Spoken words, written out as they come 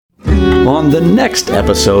on the next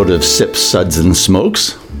episode of Sips, Suds, and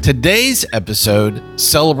Smokes. Today's episode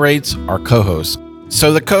celebrates our co-hosts.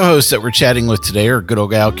 So the co-hosts that we're chatting with today are good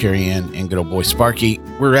old gal Carrie Ann and good old boy Sparky.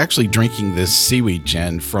 We're actually drinking this seaweed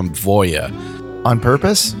gin from Voya. On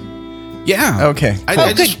purpose? Yeah. Okay.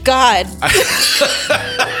 Good God.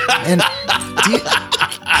 And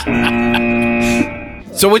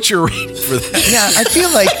So what's your read for that? yeah,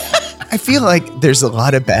 I feel like there's a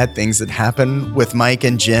lot of bad things that happen with Mike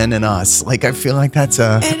and Jen and us. Like, I feel like that's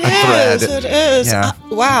a thread. It is. Yeah.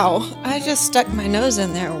 Wow. I just stuck my nose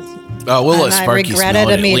in there. We'll let And I Sparky regret smell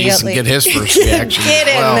it it at least and immediately. get his first reaction. Get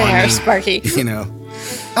in Well, there, I mean, Sparky. You know,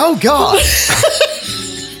 Oh, God.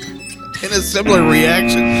 in a similar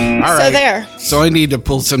reaction. All right. So there. So I need to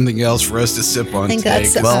pull something else for us to sip on think today.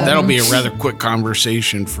 that's, 'Cause that'll be a rather quick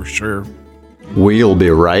conversation for sure. We'll be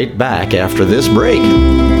right back after this break.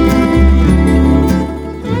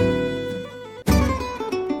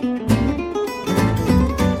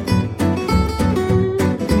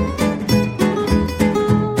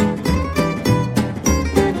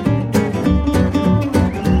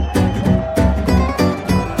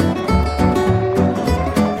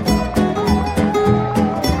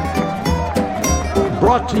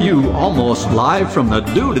 Brought to you almost live from the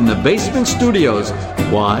Dude in the Basement Studios.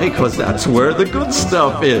 Why? Because that's where the good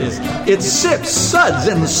stuff is. It's Sips, Suds,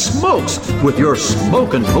 and Smokes with your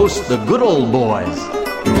smoking host, the good old boys.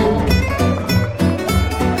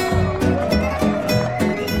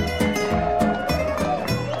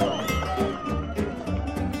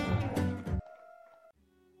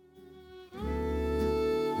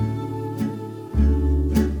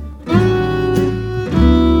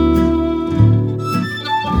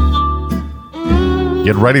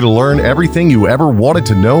 Get ready to learn everything you ever wanted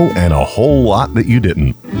to know and a whole lot that you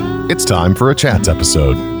didn't. It's time for a Chats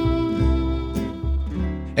episode.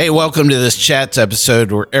 Hey, welcome to this Chats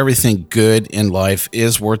episode where everything good in life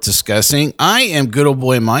is worth discussing. I am good old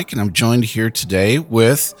boy Mike, and I'm joined here today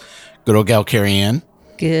with good old gal Carrie Ann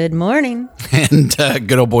Good morning. and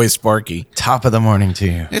good old boy Sparky. Top of the morning to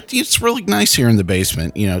you. It's really nice here in the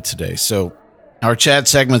basement, today. So our chat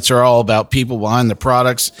segments are all about people behind the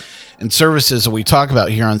products and services that we talk about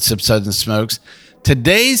here on Sips, Suds, and Smokes.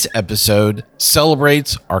 Today's episode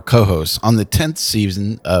celebrates our co-hosts on the 10th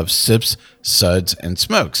season of Sips, Suds, and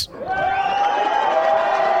Smokes.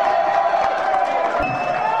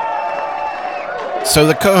 So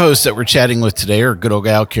the co-hosts that we're chatting with today are good old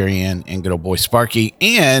gal Carrie Ann and good old boy Sparky.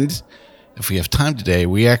 And if we have time today,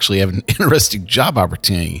 we actually have an interesting job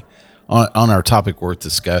opportunity on our topic worth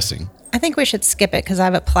discussing. I think we should skip it because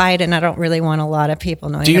I've applied and I don't really want a lot of people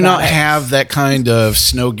knowing Do you about not it. have that kind of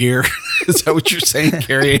snow gear? Is that what you're saying,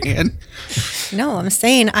 Carrie Ann? No, I'm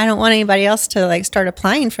saying I don't want anybody else to start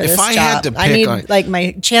applying for this I job. had to I pick need on-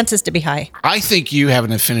 my chances to be high. I think you have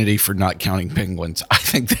an affinity for not counting penguins. I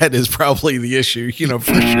think that is probably the issue, for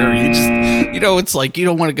sure. You just, it's like you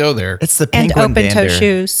don't want to go there. It's the And penguin open toe dander.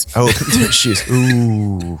 shoes. Open-toe shoes.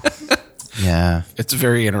 Ooh. Yeah. It's a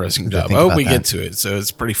very interesting job. think I hope about we that. get to it. So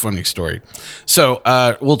it's a pretty funny story. So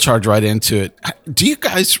we'll charge right into it. Do you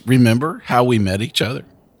guys remember how we met each other?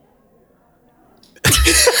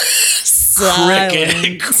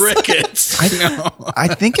 Crickets. I know. I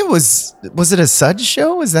think it was it a Suds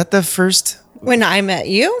show? Was that the first? When I met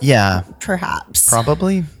you, Yeah, perhaps.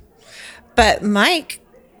 probably. But Mike,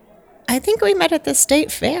 I think we met at the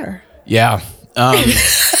state fair. Yeah.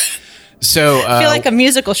 So I feel like a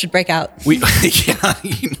musical should break out.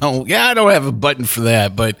 I don't have a button for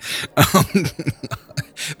that, but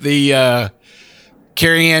the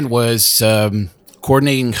Carrie Ann was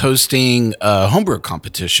coordinating, hosting a homebrew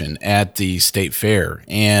competition at the state fair,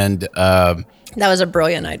 and That was a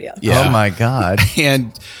brilliant idea. yeah, Oh my God.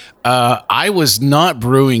 and I was not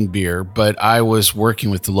brewing beer, but I was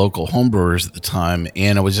working with the local homebrewers at the time,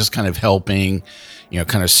 and I was just kind of helping,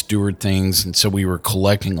 kind of steward things. And so we were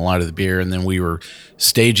collecting a lot of the beer, and then we were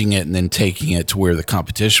staging it and then taking it to where the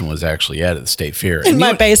competition was actually at the state fair. In And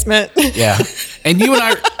my you- basement. yeah. And you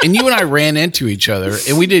and I ran into each other,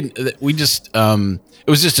 and it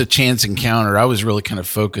was just a chance encounter. I was really kind of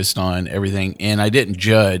focused on everything, and I didn't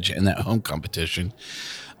judge in that home competition.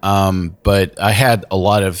 But I had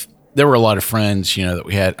there were a lot of friends, that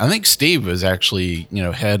we had. I think Steve was actually,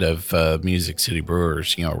 head of Music City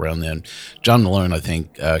Brewers, around then. John Malone, I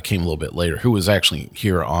think, came a little bit later, who was actually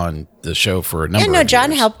here on the show for a number of years.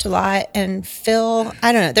 John helped a lot. And Phil,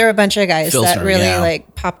 I don't know. There were a bunch of guys Phil's that there, really yeah.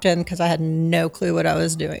 popped in because I had no clue what I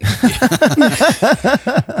was doing.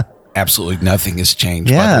 Absolutely nothing has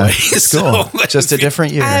changed, by Yeah, the way. it's cool. Just a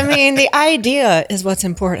different year. I mean, the idea is what's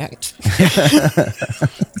important.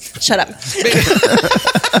 Shut up.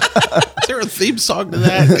 there a theme song to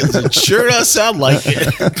that? Because it sure does sound like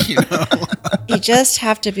it. You know? You just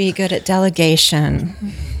have to be good at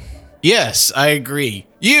delegation. Yes, I agree.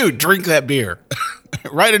 You drink that beer.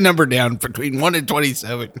 Write a number down between 1 and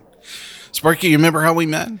 27. Sparky, you remember how we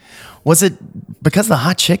met? Was it because of the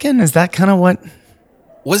hot chicken? Is that kind of what?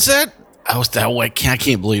 Was that? I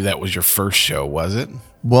can't believe that was your first show, was it?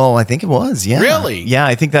 Well, I think it was. Yeah. Really? Yeah,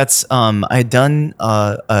 I think that's. I had done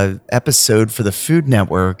a episode for the Food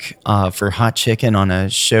Network for Hot Chicken on a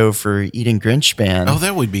show for Eating Grinch Band. Oh,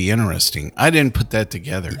 that would be interesting. I didn't put that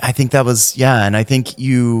together. I think that was, and I think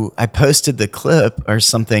I posted the clip or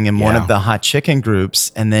something in one Yeah. of the hot chicken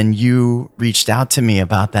groups, and then you reached out to me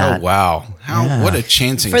about that. Oh, wow. What a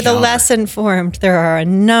chance For the encounter. less informed, there are a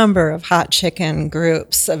number of hot chicken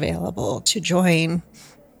groups available to join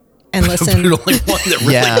and listen. The only one that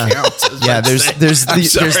really counts. There's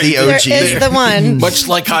the OG. There is the one. Much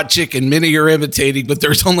like hot chicken, many are imitating, but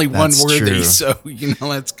there's only one That's worthy. true. So,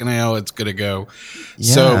 that's how it's going to go.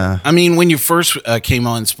 Yeah. So, I mean, when you first came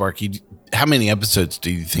on, Sparky, how many episodes do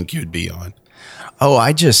you think you'd be on? Oh,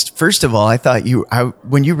 first of all, I thought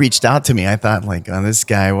when you reached out to me, I thought like, oh, this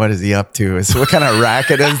guy, what is he up to? What kind of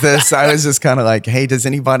racket is this? I was just kind of like, hey, does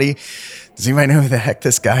anybody know who the heck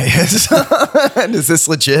this guy is? Is this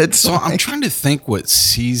legit? So I'm trying to think what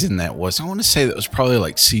season that was. I want to say that was probably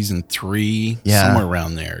like season 3, Yeah. somewhere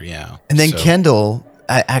around there. Yeah. And then So- Kendall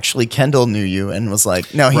knew you and was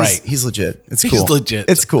like, no, he's legit. It's He's cool. legit.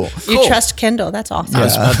 It's cool. You Cool. trust Kendall. That's awesome. I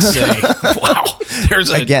was about to say, wow. There's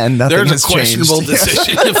a Nothing has questionable changed.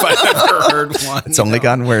 decision if I've ever heard one. It's only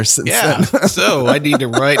gotten worse since Yeah. then. So I need to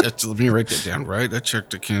let me write that down. Right. I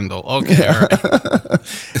checked the Kindle. Okay. All right.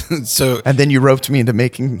 So And then you roped me into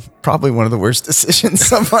making probably one of the worst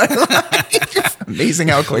decisions of my life. Amazing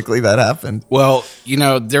how quickly that happened. well,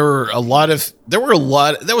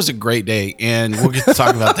 that was a great day, and we'll get to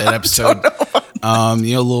talk about that episode a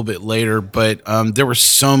little bit later, but there were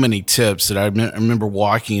so many tips that I remember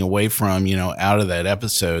walking away from, out of that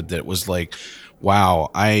episode that was like, wow,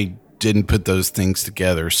 I didn't put those things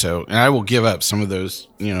together. So, and I will give up some of those,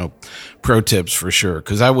 pro tips for sure,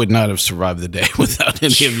 because I would not have survived the day without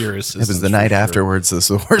any of your assistance. It was the night for sure. afterwards. That's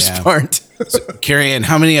the worst Yeah. part. Carrie Ann,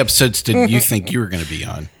 how many episodes did you think you were going to be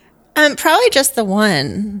on? Probably just the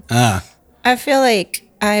one. I feel like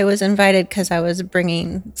I was invited because I was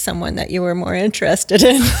bringing someone that you were more interested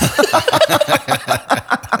in.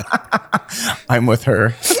 I'm with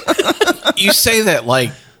her. You say that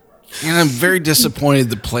like, and I'm very disappointed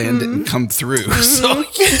the plan didn't come through. So,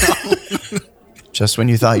 Just when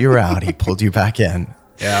you thought you were out, he pulled you back in.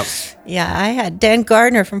 yeah. Yeah, I had Dan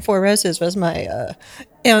Gardner from Four Roses was my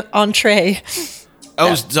entree. I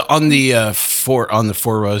was on the Four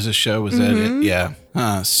Roses show. Was that it?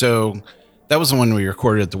 Yeah. So that was the one we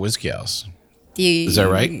recorded at the Whiskey House. Is that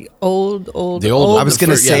right? Old. The old. I was going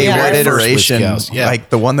to say the what very first iteration, Whiskey House. Yeah. like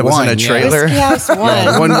the one that was in a trailer. Whiskey House one.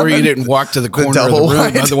 Yeah, one where you didn't walk to the corner of the double room,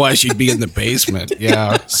 wide. otherwise you'd be in the basement.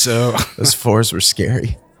 Yeah. So, Those floors were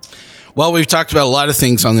scary. well, we've talked about a lot of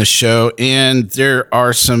things on this show, and there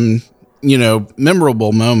are some,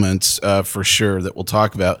 memorable moments for sure that we'll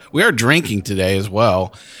talk about. We are drinking today as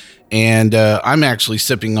well, and I'm actually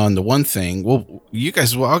sipping on the one thing. Well, you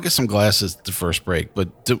guys, I'll get some glasses at the first break, but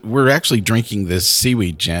we're actually drinking this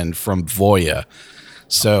seaweed gin from Voya.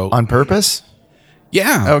 So, On purpose?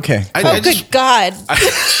 yeah. Okay. I Good just, God.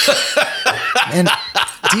 And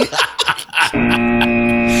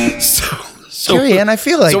so, Carrie Ann, I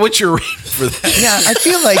feel like so what's your rating for that? yeah,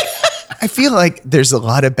 I feel like there's a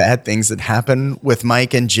lot of bad things that happen with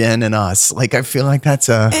Mike and Jen and us. Like I feel like that's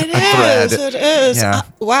a thread. It is. Yeah.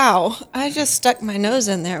 Wow. I just stuck my nose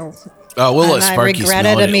in there. Oh, we'll let And I Sparky regret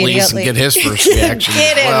smell it it at least and immediately. get his first reaction.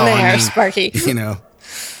 Get as in well. there, I mean, Sparky.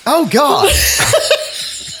 Oh God.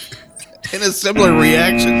 in a similar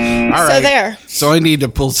reaction. All right. So there. So I need to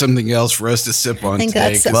pull something else for us to sip on think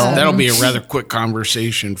today. that's, 'Cause that'll be a rather quick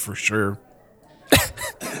conversation for sure.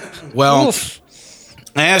 Well,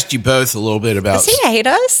 I asked you both a little bit about Does he hate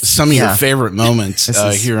us? some of your Yeah. favorite moments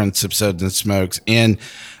here on Sip Suds and Smokes. And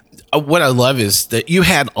what I love is that you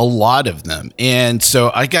had a lot of them. And so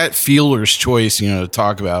I got Fielder's choice, to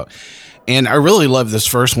talk about. And I really love this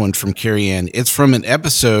first one from Carrie Ann. It's from an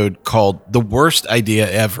episode called The Worst Idea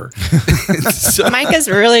Ever. So- Mike is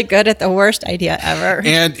really good at the worst idea ever.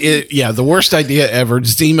 and The Worst Idea Ever.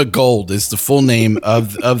 Zima Gold is the full name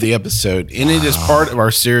of the episode. And it is part of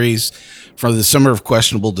our series from the Summer of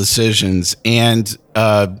Questionable Decisions. And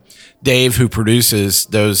Dave, who produces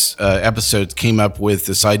those episodes, came up with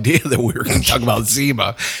this idea that we were going to talk about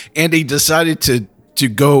Zima. And he decided to to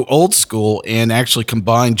go old school and actually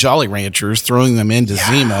combine Jolly Ranchers, throwing them into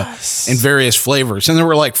Zima in various flavors. And there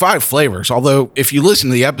were like 5 flavors. Although if you listen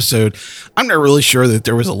to the episode, I'm not really sure that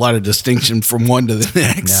there was a lot of distinction from one to the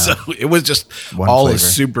next. No. So it was just One all flavor. a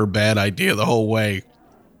super bad idea the whole way.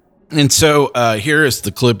 And so here is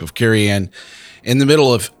the clip of Carrie Ann in the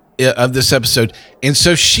middle of this episode. And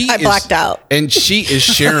so I blacked out. And she is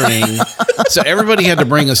sharing. So everybody had to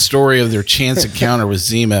bring a story of their chance encounter with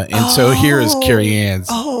Zima. And so here is Carrie Ann's.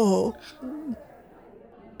 Oh.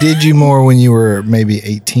 Did you more when you were maybe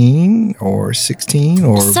 18 or 16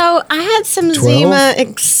 or So I had some 12? Zima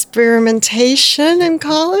experimentation in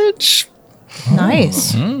college.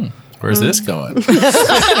 Nice. Where's this going?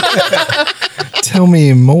 tell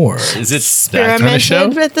me more? Is it that kind of show?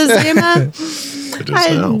 Experimented with the Zima.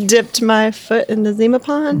 I dipped my foot in the Zima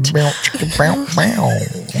pond.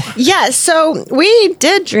 Yeah, so we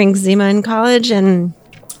did drink Zima in college, and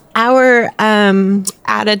our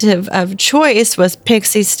additive of choice was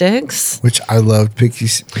Pixie Sticks. Which I loved Pixie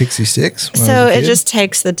Sticks. when I So was a it kid. just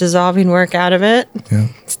takes the dissolving work out of it. Yeah.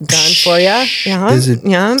 It's done for you. Yeah. Does it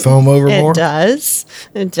yeah. foam over it more? does.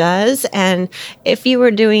 It does. And if you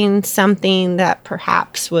were doing something that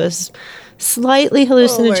perhaps was slightly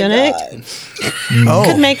hallucinogenic,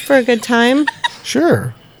 could make for a good time.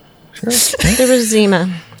 Sure. There was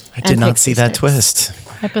Zima. I did not see that twist.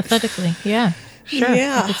 Hypothetically, yeah. Sure. I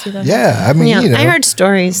Yeah. could see that. Yeah, I mean, Yeah, you know, I heard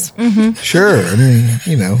stories. sure. I mean,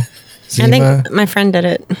 you know, I Zima, think my friend did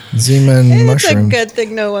it. Zima and mushrooms.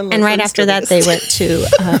 thing no one And right after that, they went to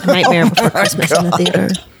Nightmare Before Christmas in the theater.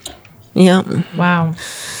 Yeah. Wow.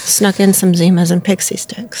 Snuck in some Zimas and Pixie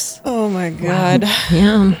Sticks. Oh my God.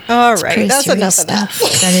 Yeah. All It's right. pretty That's serious enough of that.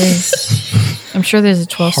 That is. I'm sure there's a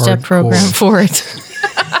 12-step Hardcore. program for it.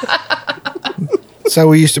 That's how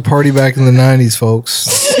we used to party back in the 90s, folks.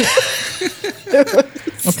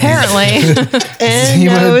 Apparently.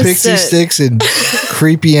 Zima and Pixie Sticks and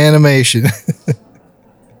creepy animation.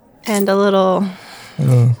 And a little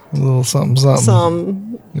A little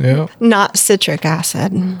something. Yeah. not citric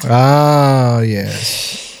acid. Ah,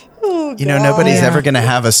 yes. You know, nobody's ever going to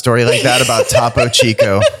have a story like that about Topo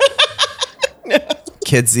Chico.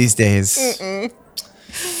 Kids these days.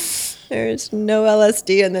 There's no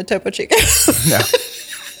LSD in the Topo Chico.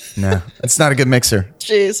 No, it's not a good mixer.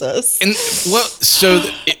 Jesus. And what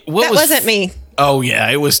That was wasn't me. Oh yeah,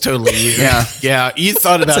 it was totally you. Yeah. Yeah. You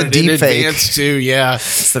thought about a it in deep fake. advance too. Yeah.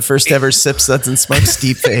 It's the first ever Sip Suds and Smokes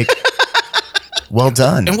deep fake. Well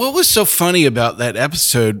done. And what was so funny about that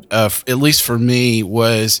episode, at least for me,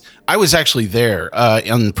 was I was actually there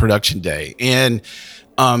on production day, and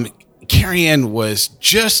Carrie Ann was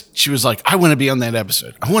she was like, I want to be on that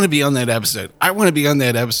episode. I want to be on that episode. I want to be on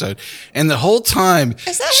that episode. And the whole time,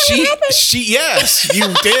 yes, you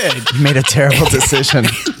did. You made a terrible decision.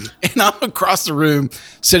 And I'm across the room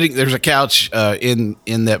sitting, there's a couch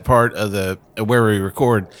in that part of where we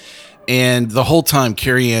record. And the whole time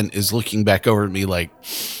Carrie Ann is looking back over at me like,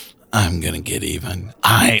 I'm going to get even.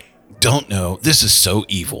 I don't know. This is so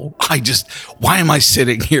evil. Why am I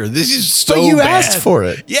sitting here? This is so But you bad. asked for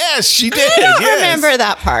it. Yes, she did. I don't yes. remember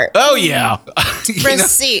that part. Oh yeah. You know,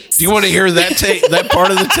 Receipts. do you want to hear that that part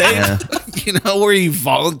of the tape? Yeah. You know, where you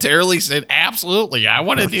voluntarily said, absolutely, I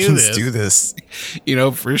want to do this. Let's do this. You know,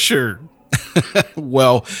 for sure.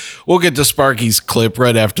 Well, we'll get to Sparky's clip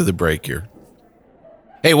right after the break here.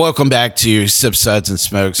 Hey, welcome back to Sip Suds and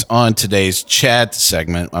Smokes. On today's chat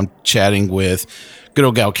segment, I'm chatting with good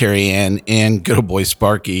old gal Carrie Ann and good old boy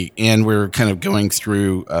Sparky, and we're kind of going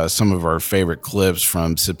through some of our favorite clips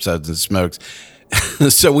from Sip Suds and Smokes.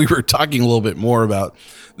 So we were talking a little bit more about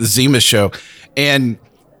the Zima show, and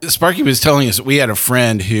Sparky was telling us that we had a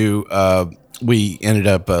friend who we ended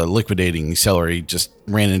up liquidating celery, just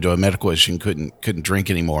ran into a medical issue and couldn't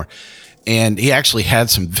drink anymore. And he actually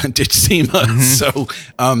had some vintage Zima, so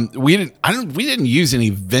we didn't use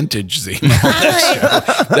any vintage Zima on that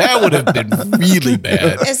show. That would have been really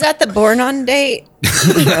bad. Is that the born on date? Is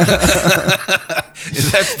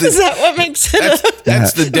Is that what makes it?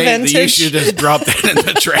 That's the date that you Vintage? should just drop that in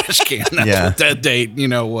the trash can. That's Yeah. what that date,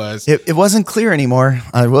 was. It wasn't clear anymore.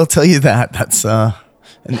 I will tell you that. That's an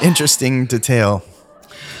interesting detail.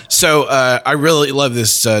 So I really love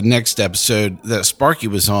this next episode that Sparky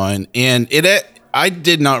was on, and I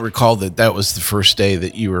did not recall that was the first day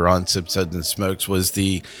that you were on Sip Suds and Smokes was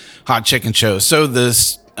the Hot Chicken Show. So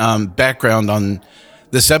this background on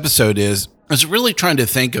this episode is I was really trying to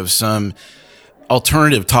think of some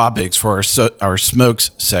alternative topics for our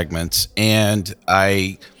smokes segments, and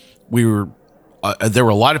I there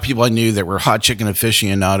were a lot of people I knew that were hot chicken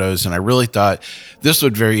aficionados, and I really thought this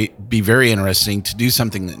would be very interesting to do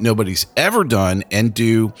something that nobody's ever done and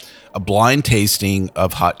do a blind tasting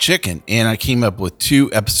of hot chicken. And I came up with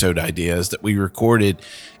 2 episode ideas that we recorded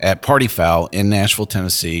at Party Foul in Nashville,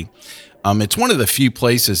 Tennessee. It's one of the few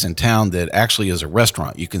places in town that actually is a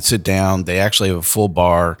restaurant. You can sit down. They actually have a full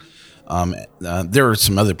bar. There are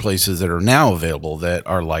some other places that are now available that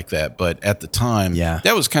are like that, but at the time,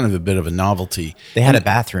 that was kind of a bit of a novelty. They had a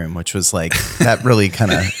bathroom, which was like, that really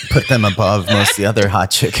kind of put them above most of the other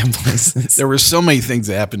hot chicken places. There were so many things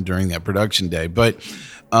that happened during that production day, but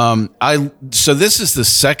so this is the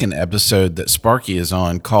second episode that Sparky is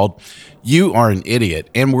on, called "You Are an Idiot,"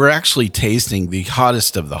 and we're actually tasting the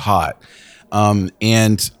hottest of the hot, and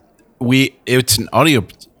it's an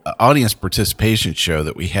audience participation show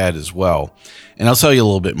that we had as well, and I'll tell you a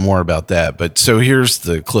little bit more about that. But so here's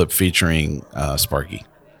the clip featuring Sparky.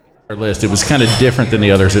 Our list, it was kind of different than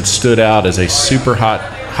the others. It stood out as a super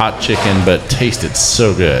hot chicken, but tasted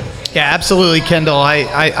so good. Yeah, absolutely, Kendall.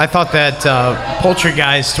 I thought that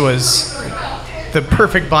Poultrygeist was the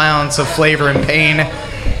perfect balance of flavor and pain.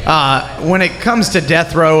 When it comes to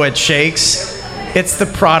Death Row at Shakes, it's the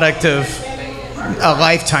product of a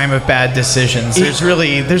lifetime of bad decisions.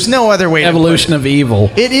 There's no other way. Evolution of evil.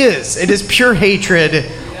 It is pure hatred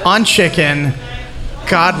on chicken.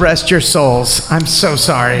 God rest your souls. I'm so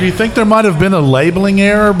sorry. Do you think there might have been a labeling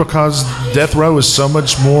error because Death Row is so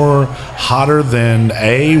much more hotter than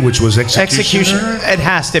A, which was Executioner? It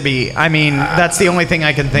has to be. I mean, that's the only thing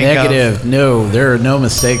I can think of. Negative. No, there are no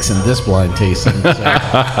mistakes in this blind tasting. So.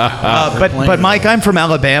 But Mike, I'm from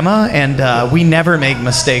Alabama, and we never make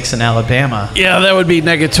mistakes in Alabama. Yeah, that would be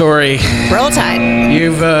negatory. Roll Tide.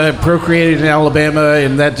 You've procreated in Alabama,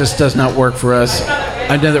 and that just does not work for us.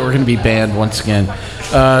 I know that we're going to be banned once again.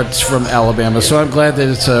 It's from Alabama, so I'm glad that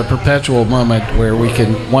it's a perpetual moment where we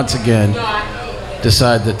can once again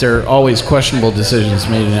decide that there are always questionable decisions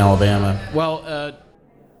made in Alabama. Well,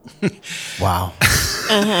 wow.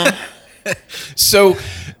 So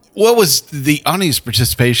what was the audience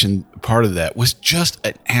participation part of that was just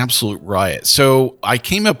an absolute riot. So I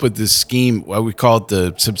came up with this scheme, what we call it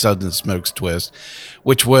the Subsubstance and Smokes twist,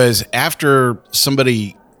 which was after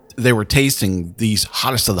they were tasting these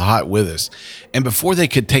hottest of the hot with us, and before they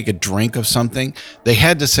could take a drink of something, they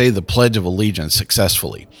had to say the Pledge of Allegiance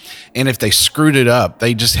successfully. And if they screwed it up,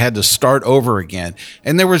 they just had to start over again.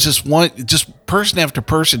 And there was just person after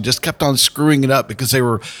person just kept on screwing it up because they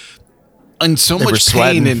were in so much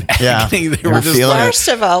pain and agony. They were just like, first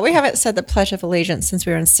of all, we haven't said the Pledge of Allegiance since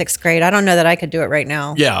we were in 6th grade. I don't know that I could do it right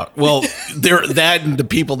now. Yeah, well, that and the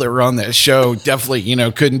people that were on that show definitely,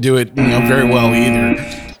 couldn't do it, very well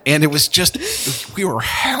either. And it was just, we were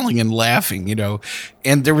howling and laughing,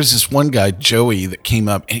 and there was this one guy, Joey, that came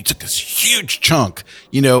up and he took this huge chunk,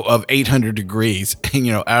 of 800 degrees, and,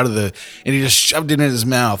 and he just shoved it in his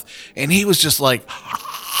mouth, and he was just like,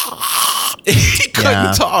 he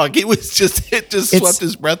couldn't talk. It just swept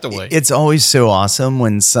his breath away. It's always so awesome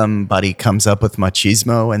when somebody comes up with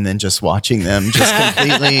machismo and then just watching them just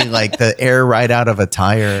completely like the air right out of a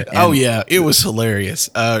tire. Oh yeah, it was hilarious.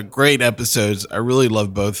 Great episodes. I really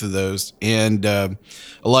loved both of those, and a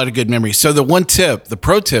lot of good memories. So the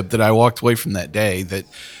pro tip that I walked away from that day that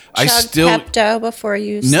Chug Pepto before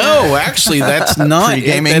you start. No, actually, that's not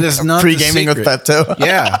pre-gaming. That is not pre-gaming with Pepto.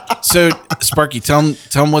 Yeah. So, Sparky, tell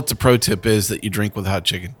them what the pro tip is that you drink with hot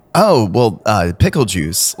chicken. Oh, well, pickle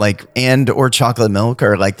juice, or chocolate milk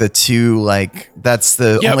are like the two, that's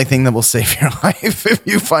the only thing that will save your life if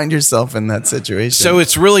you find yourself in that situation. So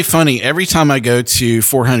it's really funny. Every time I go to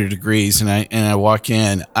 400 degrees and I walk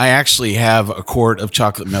in, I actually have a quart of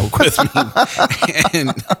chocolate milk with me.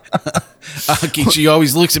 And she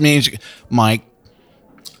always looks at me and she goes, Mike,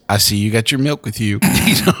 I see you got your milk with you.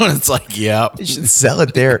 It's like, yeah. You should sell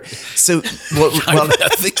it there. So, I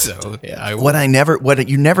think so. Yeah. What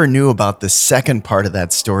you never knew about the second part of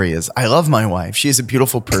that story is I love my wife. She's a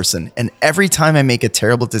beautiful person. And every time I make a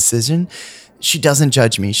terrible decision, she doesn't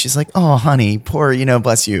judge me. She's like, oh, honey, poor,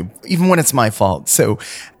 bless you, even when it's my fault. So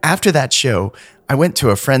after that show, I went to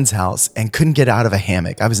a friend's house and couldn't get out of a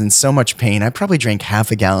hammock. I was in so much pain. I probably drank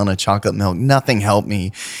half a gallon of chocolate milk. Nothing helped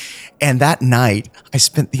me. And that night, I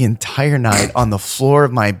spent the entire night on the floor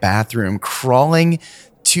of my bathroom crawling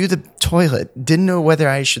to the toilet. Didn't know whether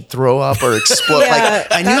I should throw up or explode.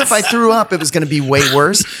 I knew if I threw up, it was going to be way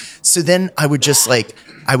worse. So then I would just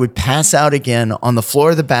I would pass out again on the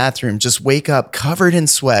floor of the bathroom, just wake up covered in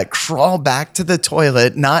sweat, crawl back to the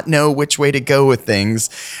toilet, not know which way to go with things.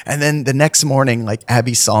 And then the next morning,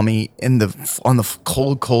 Abby saw me on the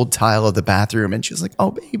cold tile of the bathroom, and she was like,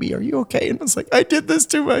 "Oh, baby, are you okay?" And I was like, "I did this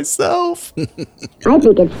to myself." I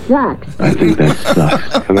think it sucks. I think that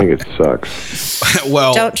sucks. I think it sucks.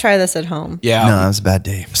 Well, don't try this at home. Yeah. No, it was a bad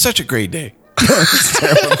day. Such a great day.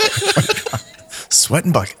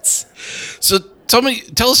 Sweating buckets. So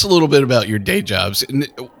tell us a little bit about your day jobs. And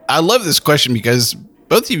I love this question because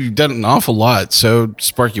both of you have done an awful lot. So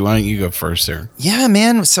Sparky, why don't you go first there? Yeah,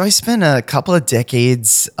 man. So I spent a couple of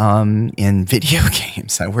decades in video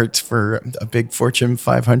games. I worked for a big Fortune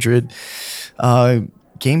 500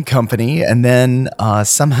 game company, and then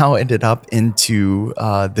somehow ended up into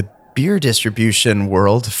the beer distribution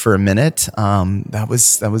world for a minute. That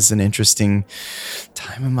was an interesting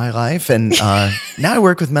time in my life, and now I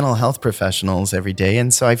work with mental health professionals every day,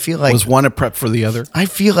 and so I feel like was one a prep for the other? I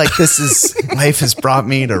feel like life has brought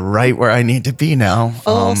me to right where I need to be now.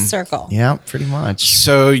 Full circle. Yeah, pretty much.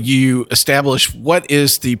 So you establish what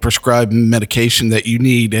is the prescribed medication that you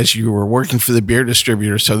need as you were working for the beer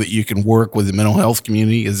distributor so that you can work with the mental health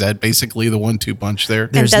community. Is that basically the 1-2 punch there?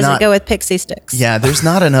 And does it go with Pixie Sticks? Yeah, there's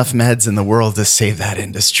not enough meds in the world to save that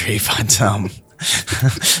industry, but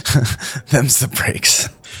them's the breaks.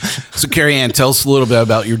 So Carrie Ann, tell us a little bit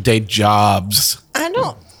about your day jobs. I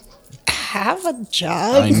don't have a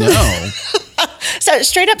job. I know. So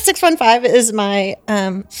Straight Up 615 is my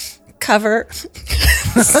cover.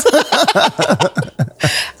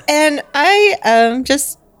 And I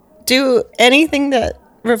just do anything that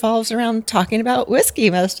revolves around talking about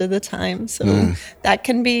whiskey most of the time. So that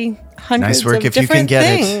can be hundreds nice work of if you can different get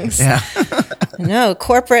things. it. Yeah. No,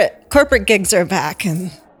 corporate gigs are back,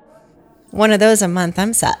 and one of those a month,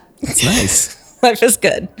 I'm set. It's nice. Life is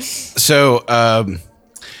good. So, I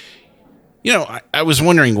was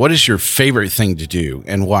wondering, what is your favorite thing to do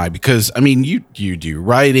and why? Because, I mean, you do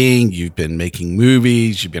writing, you've been making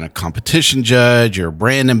movies, you've been a competition judge, you're a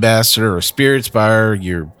brand ambassador, a spirits buyer,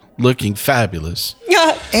 you're looking fabulous.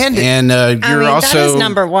 Yeah. And you're also that is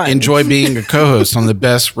number one. enjoy being a co-host on the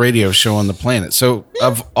best radio show on the planet. So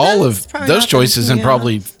of all of those choices and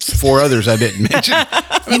probably 4 others I didn't mention,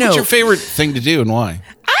 what's your favorite thing to do and why?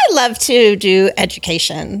 I love to do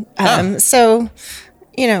education. So,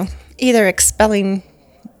 either expelling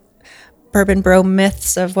bourbon bro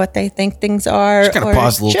myths of what they think things are. She kind of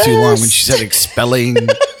paused a little too long when she said expelling.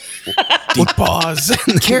 Deep pause.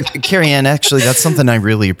 Carrie Ann, actually, that's something I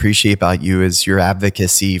really appreciate about you is your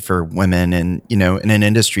advocacy for women, and in an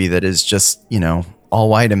industry that is just all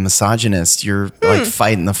white and misogynist. You're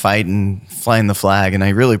fighting the fight and flying the flag, and I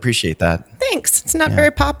really appreciate that. Thanks. It's not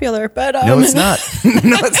very popular, but no, it's not.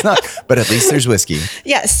 No, it's not. But at least there's whiskey.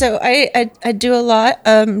 Yeah. So I do a lot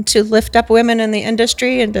to lift up women in the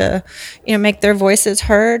industry and to make their voices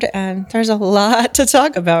heard. And there's a lot to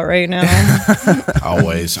talk about right now.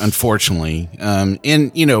 Always, unfortunately, and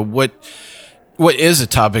what is a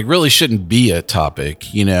topic really shouldn't be a topic.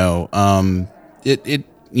 It's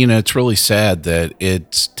really sad that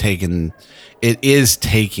it is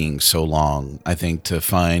taking so long, I think, to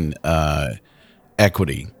find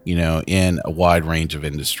equity, in a wide range of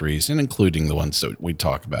industries, and including the ones that we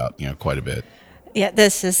talk about, quite a bit. Yeah,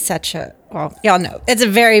 this is y'all know, it's a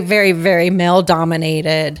very, very, very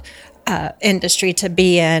male-dominated industry to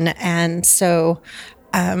be in. And so,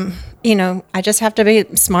 I just have to be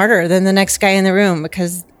smarter than the next guy in the room,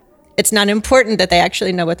 because it's not important that they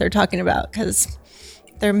actually know what they're talking about, because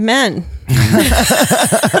they're men.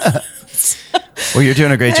 Well, you're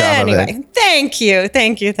doing a great job of it. Thank you.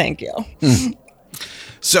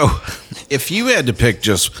 So, if you had to pick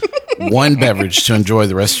just one beverage to enjoy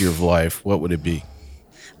the rest of your life, what would it be?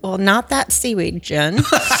 Well, not that seaweed gin.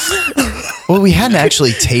 Well, we hadn't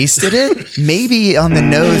actually tasted it. Maybe on the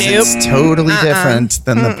nose, it's totally different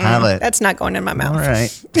than the palate. That's not going in my mouth. All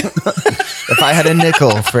right. If I had a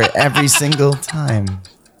nickel for every single time,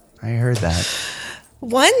 I heard that.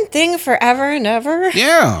 One thing forever and ever?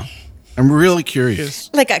 Yeah. I'm really curious.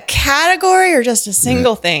 Like a category or just a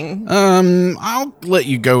single thing? I'll let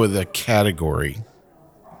you go with a category.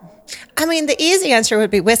 I mean, the easy answer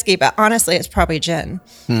would be whiskey, but honestly, it's probably gin.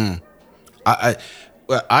 I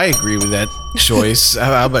agree with that choice.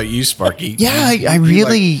 How about you, Sparky? Yeah, I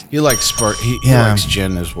really... You like He likes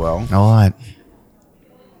gin as well. A lot.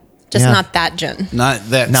 Just not that gin. Not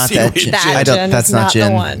that gin. That's not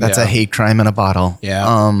gin. The one. That's a hate crime in a bottle.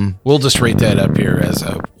 Yeah. We'll just rate that up here as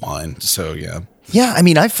a 1. So, yeah. Yeah, I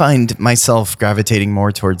mean, I find myself gravitating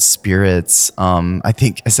more towards spirits. I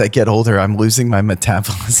think as I get older, I'm losing my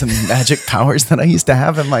metabolism magic powers that I used to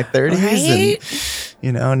have in my 30s. Right?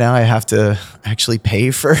 And, now I have to actually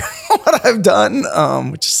pay for what I've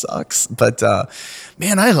done, which sucks. But,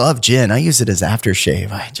 man, I love gin. I use it as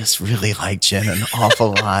aftershave. I just really like gin an awful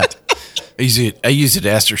lot. I use it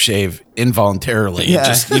aftershave involuntarily. Yeah.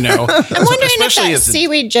 Just, I'm wondering if that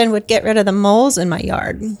seaweed gin would get rid of the moles in my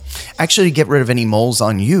yard. Actually, get rid of any moles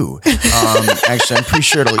on you. Actually, I'm pretty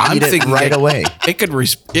sure it'll eat it right away.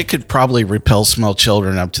 It could probably repel small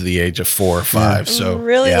children up to the age of 4 or 5. So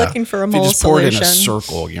really looking for a mole if you just pour it in a solution.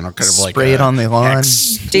 circle, kind of like spray it on the lawn.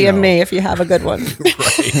 DM me if you have a good one.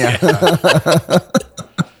 Right. Yeah.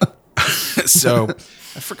 So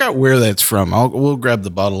I forgot where that's from. We'll grab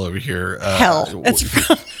the bottle over here. Hell, it's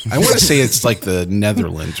from. I want to say it's like the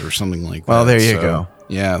Netherlands or something like that. Well, there you go.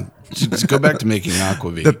 Yeah. Just go back to making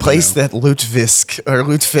aquavit. The place that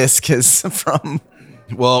Lutefisk is from.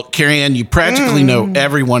 Well, Carrie Ann, you practically know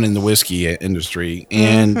everyone in the whiskey industry.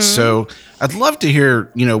 And so I'd love to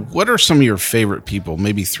hear, what are some of your favorite people?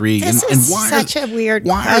 Maybe 3. This and is why such a weird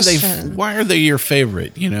question. Why are they your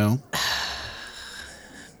favorite,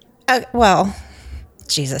 Well,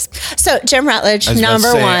 Jesus. So Jim Rutledge, I was about to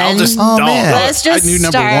number say, one. I'll just, man. Let's just I knew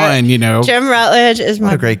number start. 1, Jim Rutledge is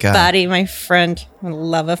my a great guy. buddy, my friend, my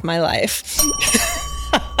love of my life.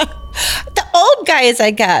 The old guys,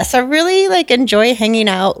 I guess. I really enjoy hanging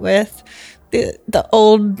out with the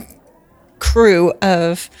old crew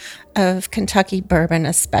of Kentucky bourbon,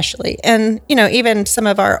 especially, and even some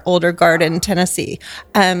of our older guard in Tennessee.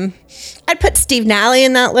 I'd put Steve Nally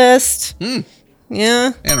in that list.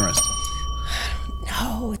 Yeah, interesting.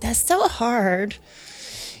 No, that's so hard.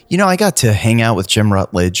 I got to hang out with Jim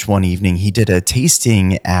Rutledge one evening. He did a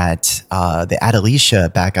tasting at the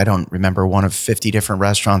Adelicia back, I don't remember, one of 50 different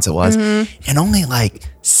restaurants it was. And only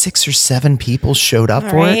 6 or 7 people showed up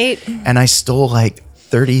for it. And I stole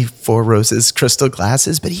 34 Roses crystal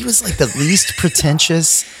glasses, but he was the least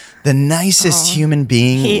pretentious, the nicest human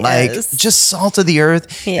being, He is. just salt of the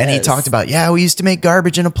earth. He talked about, we used to make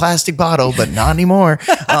garbage in a plastic bottle, but not anymore.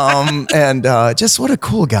 And just what a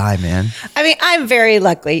cool guy, man. I mean, I'm very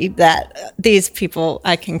lucky that these people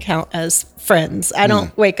I can count as friends. I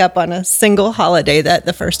don't wake up on a single holiday that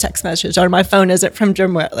the first text message on my phone isn't from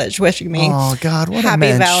Jim Rutledge wishing me Oh God, what a happy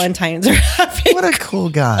mensch. Valentine's or happy What a cool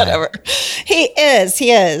guy. whatever. He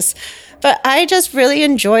is. But I just really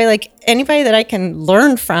enjoy anybody that I can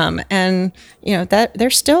learn from, and that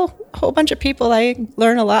there's still a whole bunch of people I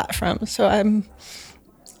learn a lot from. So I'm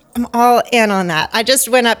all in on that. I just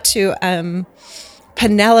went up to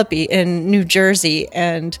Penelope in New Jersey,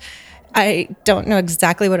 and I don't know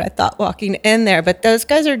exactly what I thought walking in there, but those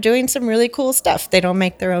guys are doing some really cool stuff. They don't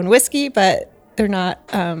make their own whiskey, but they're not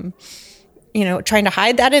trying to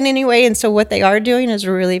hide that in any way. And so what they are doing is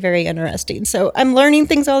really very interesting. So I'm learning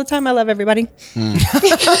things all the time. I love everybody. Well,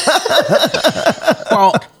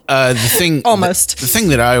 the thing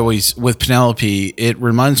that I always, with Penelope, it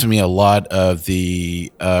reminds me a lot of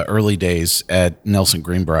the early days at Nelson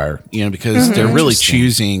Greenbrier, because they're really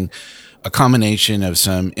choosing a combination of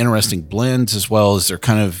some interesting blends, as well as they're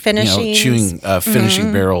kind of finishing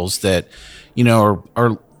barrels that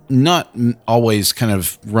are not always kind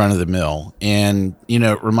of run of the mill. And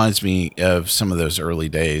it reminds me of some of those early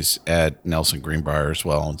days at Nelson Greenbrier as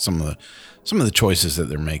well, and some of the choices that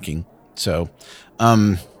they're making. So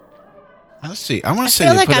let's see. I want to say, I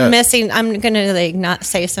feel like I'm missing. I'm gonna not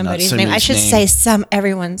say somebody's name. I should say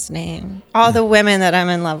everyone's name. All the women that I'm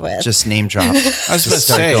in love with. Just name drop. I was about to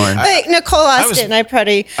say, Nicole Austin. I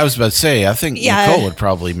was about to say, I think Nicole would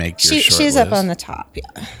probably make your short She's list. up on the top.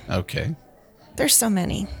 Yeah. Okay. There's so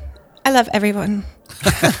many. I love everyone.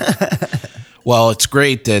 Well, it's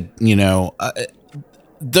great that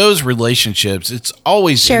those relationships. It's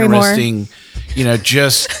always Sherry interesting.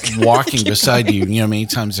 Just walking beside you, many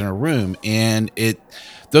times in a room, and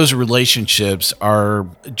those relationships are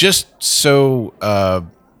just so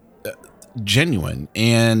genuine,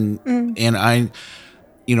 and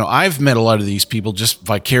I've met a lot of these people just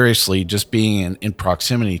vicariously, just being in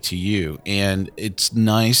proximity to you, and it's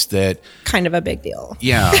nice that kind of a big deal.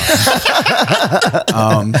 Yeah.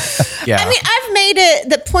 Yeah. I mean, I've made it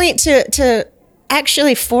the point to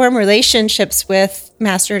actually form relationships with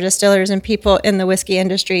master distillers and people in the whiskey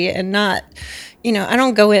industry, and not, I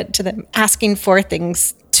don't go into them asking for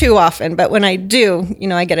things too often, but when I do,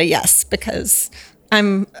 I get a yes, because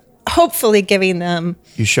I'm hopefully giving them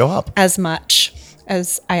you show up as much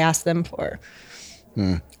as I ask them for.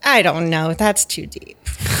 I don't know. That's too deep.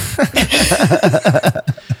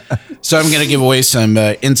 So I'm going to give away some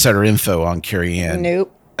insider info on Carrie Ann.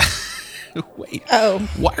 Nope. Wait. Oh.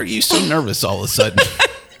 Why are you so nervous all of a sudden?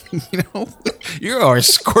 You know, you are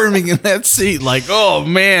squirming in that seat like, oh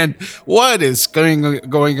man, what is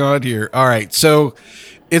going on here? All right, so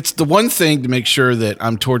it's the one thing to make sure that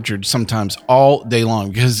I'm tortured sometimes all day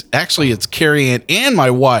long, because actually it's Carrie Ann and my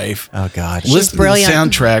wife. Oh God, listen to the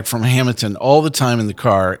soundtrack from Hamilton all the time in the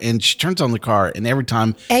car, and she turns on the car, and every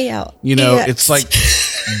time, you know, it's like,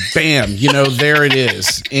 bam, you know, there it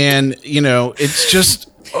is, and you know, it's just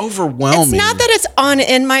overwhelming. It's not that it's on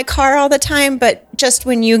in my car all the time, but just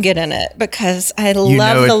when you get in it, because I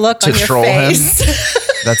love the look on your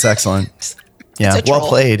face. That's excellent. Yeah, well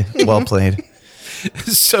played. Well played.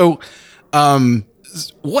 So,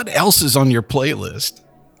 what else is on your playlist?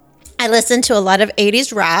 I listen to a lot of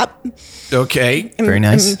 80s rap. Okay. Very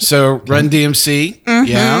nice. So, Run DMC.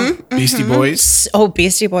 Yeah. Beastie Boys. Oh,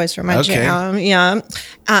 Beastie Boys were my jam. Yeah.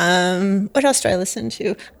 What else do I listen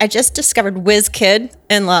to? I just discovered WizKid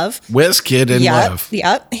in Love. WizKid in Love.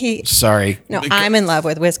 Yep. Sorry. No, I'm in love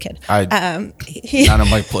with WizKid. Not on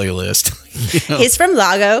my playlist. You know. He's from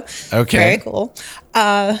Lago. Okay. Very cool.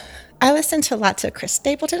 I listen to lots of Chris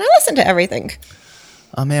Stapleton. I listen to everything.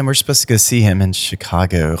 Oh man, we're supposed to go see him in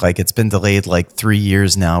Chicago. Like, it's been delayed like 3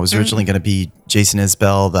 years now. It was originally going to be Jason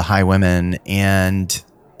Isbell, the Highwomen, and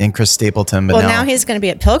Chris Stapleton. But now he's going to be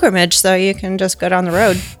at Pilgrimage, so you can just go down the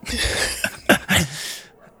road.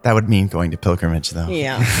 That would mean going to Pilgrimage, though.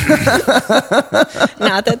 Yeah.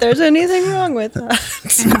 Not that there's anything wrong with that.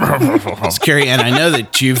 It's Carrie Ann, I know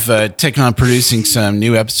that you've taken on producing some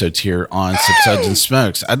new episodes here on Sip Suds and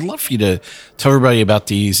Smokes. I'd love for you to tell everybody about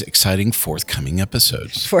these exciting forthcoming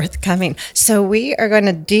episodes. Forthcoming. So we are going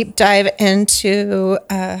to deep dive into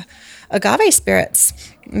agave spirits,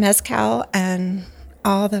 mezcal, and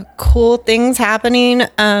all the cool things happening.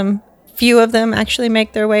 Few of them actually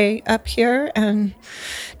make their way up here, and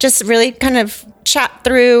just really kind of chat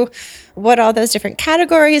through what all those different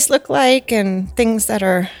categories look like and things that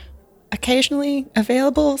are occasionally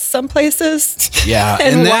available some places. Yeah.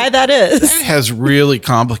 and why that is. That has really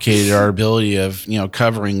complicated our ability of, you know,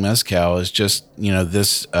 covering mezcal is just, you know,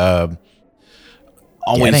 this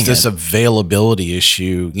always this availability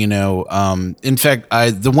issue, you know. In fact,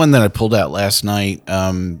 the one that I pulled out last night,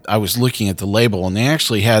 I was looking at the label, and they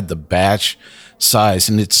actually had the batch size,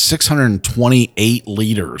 and it's 628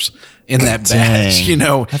 liters in that batch. You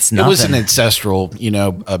know, that's it was an nothing. ancestral, you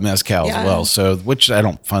know, mezcal as well. So, which I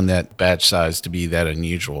don't find that batch size to be that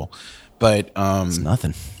unusual, but it's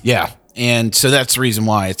nothing. Yeah. And so that's the reason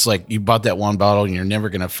why it's like you bought that one bottle and you're never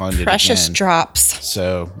going to find it Precious again. drops.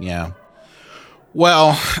 So, yeah.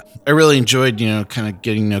 Well, I really enjoyed, you know, kind of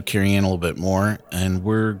getting to know Carrie Ann a little bit more, and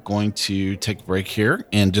we're going to take a break here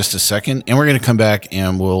in just a second, and we're going to come back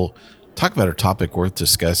and we'll talk about our topic worth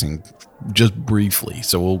discussing just briefly.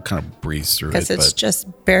 So we'll kind of breeze through it. Because it's just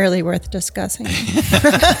barely worth discussing.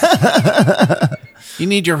 You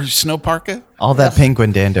need your snow parka? All that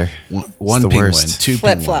penguin dander. One penguin, worst. two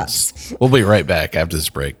Flip-flops. penguins. We'll be right back after this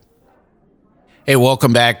break. Hey,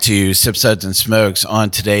 welcome back to Sip Suds and Smokes. On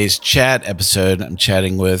today's chat episode, I'm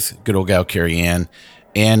chatting with good old gal Carrie Ann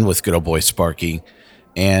and with good old boy Sparky.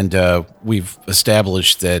 And we've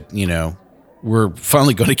established that, you know, we're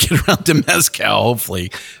finally going to get around to mezcal,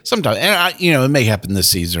 hopefully, sometime. And, you know, it may happen this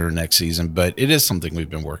season or next season, but it is something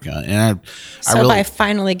we've been working on. And I really, by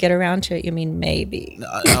finally get around to it, you mean maybe?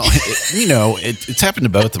 No, you know, it's happened to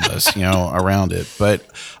both of us, you know, around it. But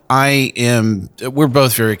we're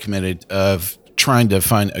both very committed of trying to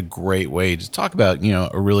find a great way to talk about, you know,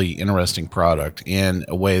 a really interesting product in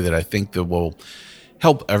a way that I think that will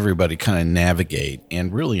help everybody kind of navigate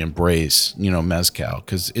and really embrace, you know, mezcal,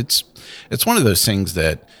 because it's one of those things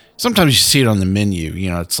that sometimes you see it on the menu, you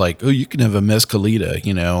know, it's like, oh, you can have a mezcalita,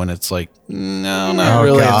 you know, and it's like, no, not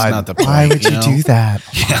really. God. It's not the point. Why would you do that?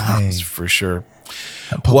 Yeah, for sure.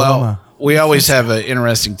 Well, we always have an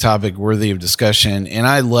interesting topic worthy of discussion, and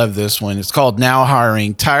I love this one. It's called Now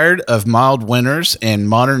Hiring. Tired of mild winters and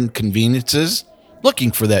modern conveniences?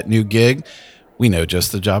 Looking for that new gig? We know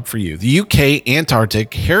just the job for you. The UK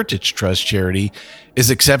Antarctic Heritage Trust charity is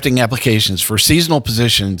accepting applications for seasonal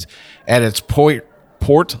positions at its Port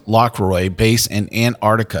Lockroy base in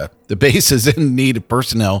Antarctica. The base is in need of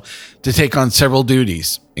personnel to take on several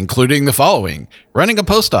duties, including the following: running a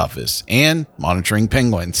post office and monitoring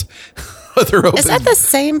penguins. Is that the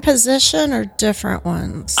same position or different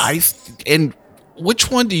ones? And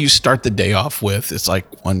which one do you start the day off with? It's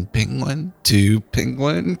like 1 penguin, 2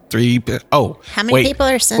 penguin, 3. How many people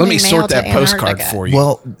are sending Let me mail sort to that postcard Antarctica? for you.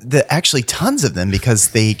 Well, actually tons of them,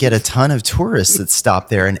 because they get a ton of tourists that stop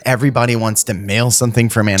there, and everybody wants to mail something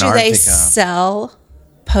from Antarctica. Do they sell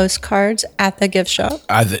postcards at the gift shop?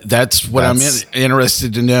 That's what I'm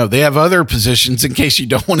interested to know. They have other positions in case you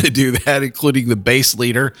don't want to do that, including the base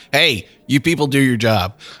leader. Hey, you people do your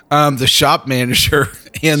job. The shop manager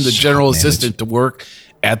and the general assistant to work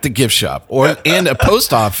at the gift shop and a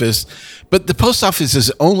post office. But the post office is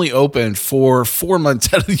only open for 4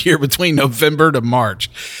 months out of the year between November to March.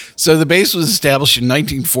 So the base was established in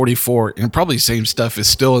 1944, and probably the same stuff is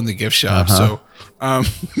still in the gift shop. So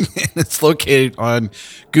it's located on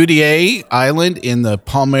Goudier Island in the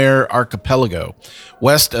Palmer Archipelago,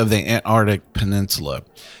 west of the Antarctic Peninsula.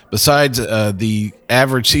 Besides the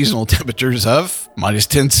average seasonal temperatures of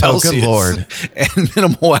 -10 Celsius good Lord. and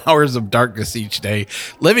minimal hours of darkness each day,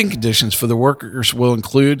 living conditions for the workers will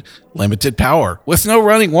include limited power with no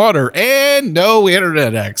running water and no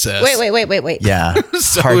internet access. Wait. Yeah.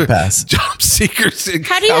 So Hard pass. job seekers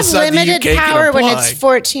How do you have outside the limited UK can power when apply. it's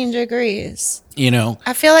 14 degrees? You know,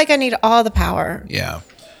 I feel like I need all the power. yeah.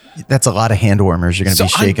 That's a lot of hand warmers you're going to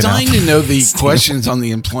So be shaking I'm dying up. to know the questions on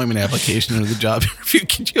the employment application or the job interview.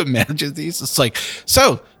 Can you imagine these? It's like,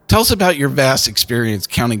 so tell us about your vast experience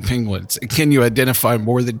counting penguins. Can you identify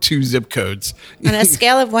more than 2 zip codes? On a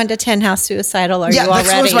scale of 1 to 10, how suicidal are Yeah, you that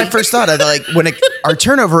already? was my first thought. I like our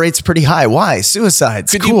turnover rate's pretty high. Why?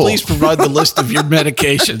 Suicides. Could cool. you please provide the list of your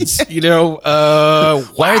medications? You know,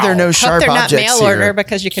 Why are there no Hope sharp they're not objects mail here? order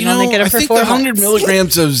because you can You know, only get I it for think 4 the 100 months.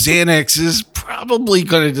 milligrams of Xanax is probably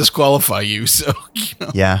going to disqualify you. So, you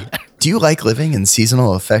know. Yeah. Do you like living in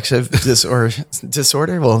seasonal affective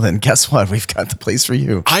disorder? Well, then guess what? We've got the place for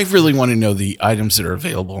you. I really want to know the items that are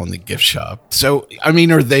available in the gift shop. So, I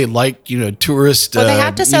mean, are they like, tourist? Well, they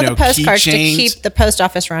have to sell the postcards to keychains, keep the post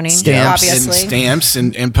office running, Stamps. obviously. and stamps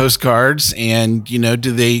and postcards? And,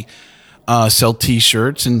 do they sell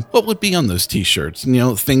T-shirts? And what would be on those T-shirts?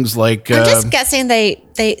 Things like... I'm just guessing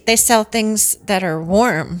they sell things that are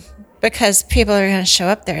warm because people are going to show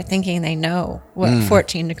up there thinking they know what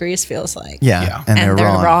 14 degrees feels like. Yeah. And they're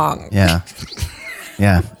wrong. Yeah.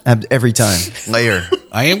 Yeah. Every time. Layer.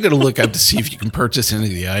 I am going to look up to see if you can purchase any of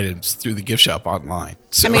the items through the gift shop online.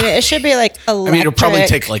 So, I mean, it should be like electric. I mean, it'll probably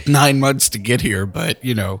take like 9 months to get here, but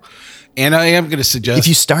and I am going to suggest If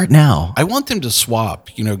you start now. I want them to swap,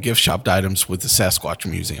 gift shop items with the Sasquatch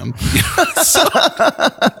Museum,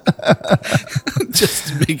 just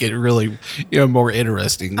to make it really, more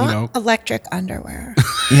interesting. I want electric underwear.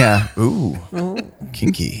 Yeah. Ooh.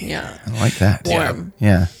 Kinky. Yeah. I like that. Warm.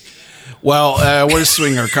 Yeah. Well, I want to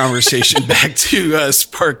swing our conversation back to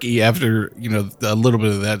Sparky after, a little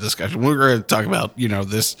bit of that discussion. We're going to talk about,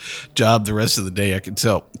 this job the rest of the day, I can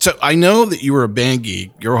tell. So I know that you were a band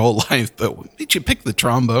geek your whole life, but what made you pick the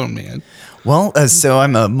trombone, man? Well, so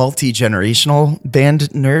I'm a multi-generational band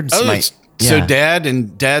nerd. So dad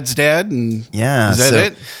and dad's dad, and yeah, is that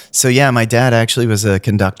it? So yeah, my dad actually was a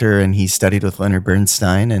conductor, and he studied with Leonard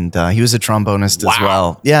Bernstein, and he was a trombonist as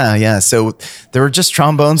well. Yeah. So there were just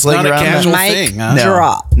trombones laying Not around. a casual thing,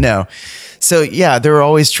 huh? No. So yeah, there were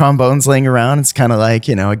always trombones laying around. It's kind of like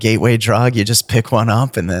a gateway drug. You just pick one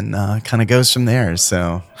up, and then kind of goes from there.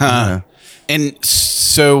 So, And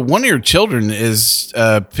so one of your children is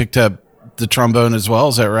picked up the trombone as well.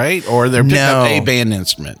 Is that right? Or they're picking up a band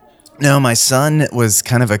instrument? No, my son was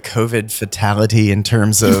kind of a COVID fatality in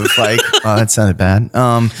terms of like, oh, that sounded bad.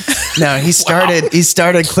 No, he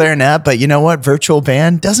started clarinet, but you know what? Virtual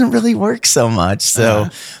band doesn't really work so much. So,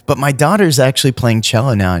 but my daughter's actually playing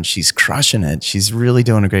cello now, and she's crushing it. She's really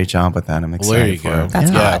doing a great job with that. I'm excited. There you for go. her. That's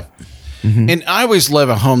hot. Mm-hmm. And I always love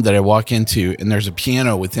a home that I walk into and there's a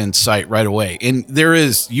piano within sight right away. And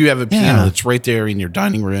you have a piano that's right there in your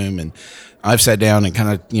dining room. And I've sat down and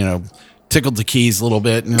kind of, tickled the keys a little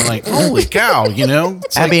bit and you're like, holy cow,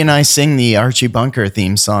 Abby and I sing the Archie Bunker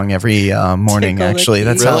theme song every morning. Tickle the Actually, keys.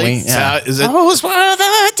 that's Really? how we. Yeah. Is it, Those were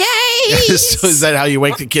the days. so is that how you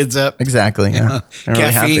wake the kids up? Exactly. Yeah. I'm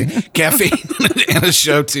really happy. Caffeine and a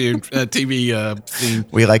show tune, TV theme.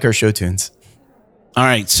 We like our show tunes. All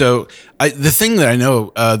right. So the thing that I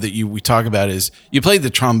know that we talk about is you played the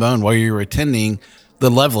trombone while you were attending the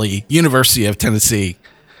lovely University of Tennessee.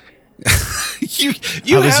 you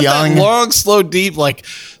I was have young. that long, slow, deep, like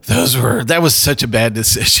that was such a bad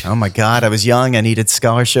decision. Oh my God, I was young. I needed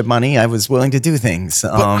scholarship money. I was willing to do things.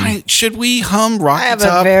 But should we hum Rocky I have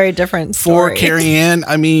Top a very different for story. Carrie Ann?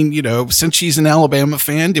 I mean, since she's an Alabama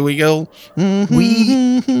fan, do we go?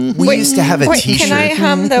 We used to have a T-shirt. Can I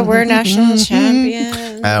hum the "We're National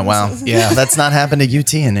Champions"? Wow. Yeah, that's not happened to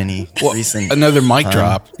UT in any recent. Another mic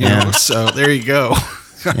drop. yeah. So there you go.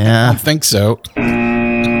 I Yeah. don't think so.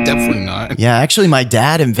 Definitely not. Yeah, actually, my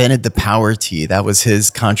dad invented the power tee. That was his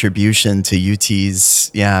contribution to UT's.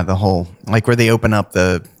 Yeah, the whole where they open up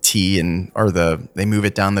the tee or they move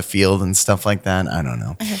it down the field and stuff like that. I don't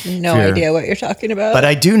know. I have no idea what you're talking about. But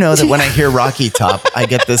I do know that when I hear Rocky Top, I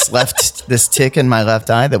get this tick in my left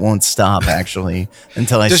eye that won't stop actually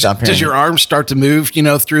until I stop hearing. Does your arm start to move,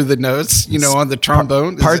 through the notes, on the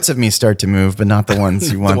trombone? Parts of me start to move, but not the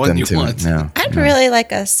ones you want them to. No. I'd really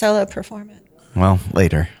like a solo performance. Well,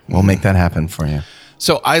 later. We'll make that happen for you.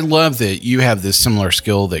 So I love that you have this similar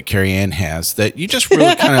skill that Carrie Ann has, that you just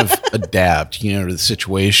really kind of adapt, to the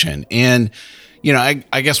situation. And,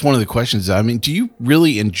 I guess one of the questions, do you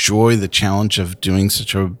really enjoy the challenge of doing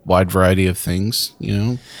such a wide variety of things?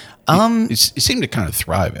 You seem to kind of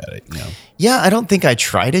thrive at it, Yeah, I don't think I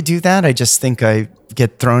try to do that. I just think I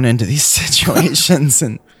get thrown into these situations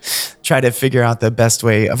and try to figure out the best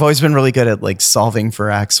way. I've always been really good at like solving for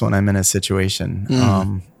X when I'm in a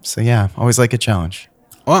situation. So yeah, always like a challenge.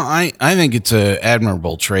 Well, I think it's an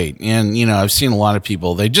admirable trait. And, I've seen a lot of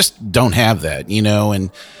people, they just don't have that,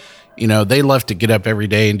 and, they love to get up every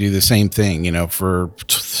day and do the same thing, for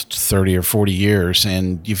 30 or 40 years.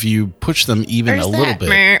 And if you push them even a little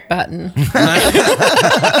bit. Button.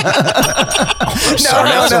 Sorry,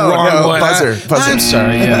 that's the wrong one. Buzzer. I'm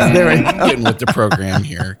sorry. Yeah. There we go. I'm getting with the program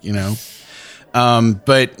here,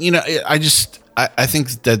 But, I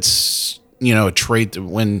think that's, a trait that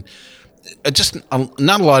when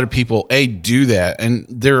not a lot of people do that, and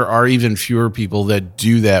there are even fewer people that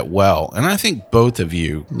do that well. And I think both of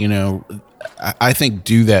you, I think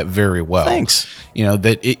do that very well. Thanks.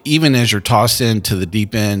 Even as you're tossed into the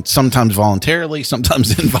deep end, sometimes voluntarily,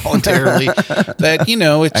 sometimes involuntarily, that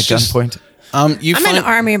it's at just gunpoint. I'm an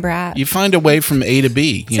Army brat. You find a way from A to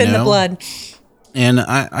B. It's in the blood. And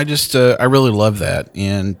I just I really love that,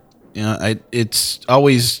 and it's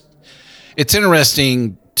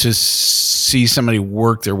interesting to see somebody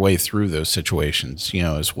work their way through those situations,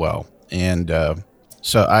 as well. And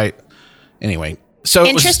anyway. So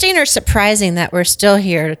interesting or surprising that we're still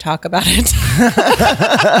here to talk about it.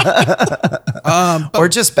 Or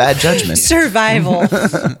just bad judgment. Survival.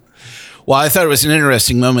 Well, I thought it was an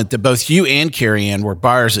interesting moment that both you and Carrie Ann were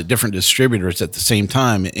buyers at different distributors at the same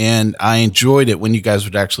time. And I enjoyed it when you guys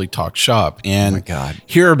would actually talk shop and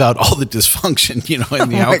hear about all the dysfunction, in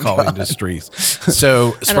the alcohol industries.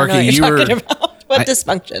 So, Sparky, you were... What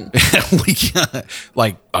dysfunction?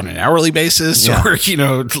 Like on an hourly basis or,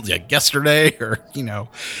 like yesterday or,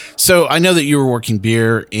 So I know that you were working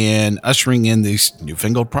beer and ushering in these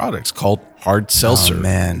newfangled products called hard seltzer. Oh,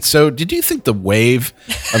 man. So did you think the wave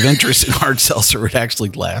of interest in hard seltzer would actually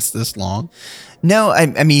last this long? No,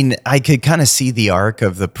 I mean, I could kind of see the arc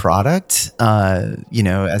of the product,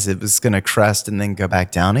 as it was going to crest and then go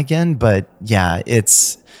back down again. But yeah,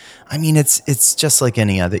 it's just like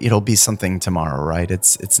any other. It'll be something tomorrow, right?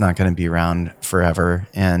 It's not going to be around forever.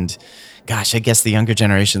 And gosh, I guess the younger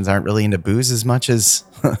generations aren't really into booze as much as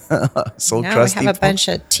so crusty. We have a bunch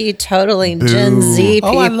of teetotaling Gen Z people.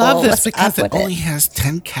 Oh, I love this because it only has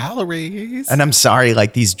 10 calories. And I'm sorry,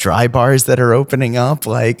 like these dry bars that are opening up,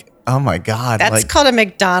 like. Oh my God! That's called a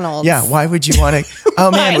McDonald's. Yeah, why would you want to?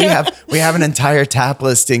 Oh man, we have an entire tap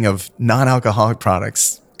listing of non-alcoholic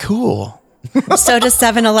products. Cool. So does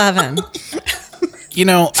 7-Eleven.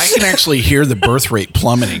 I can actually hear the birth rate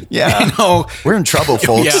plummeting. Yeah, we're in trouble,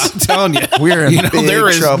 folks. Yeah, I'm telling you, we're in big there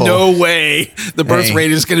is trouble. No way the birth rate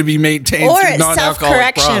is going to be maintained. Or through it's non-alcoholic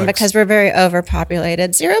self-correction products. Because we're very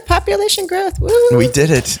overpopulated. Zero population growth. Woo. We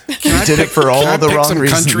did it. We did it for all the wrong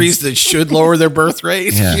reasons. Countries that should lower their birth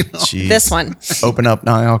rate. Yeah, this one. Open up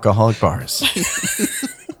non-alcoholic bars.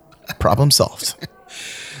 Problem solved.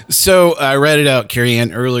 So I read it out, Carrie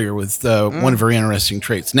Ann, earlier with one of her interesting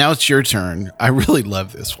traits. Now it's your turn. I really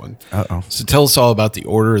love this one. Uh-oh. So tell us all about the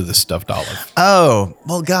Order of the Stuffed Olive. Oh,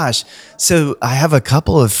 well, gosh. So I have a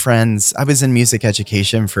couple of friends. I was in music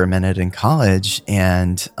education for a minute in college,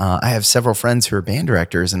 and I have several friends who are band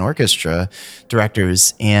directors and orchestra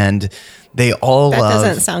directors, and they all that love...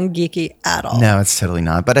 doesn't sound geeky at all. No, it's totally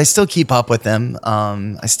not. But I still keep up with them.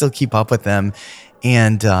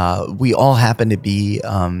 And we all happen to be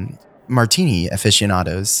martini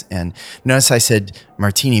aficionados. And notice I said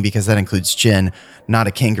martini because that includes gin, not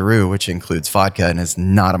a kangaroo, which includes vodka and is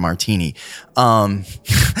not a martini. But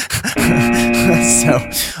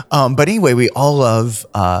anyway, we all love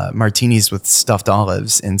martinis with stuffed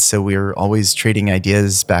olives. And so we're always trading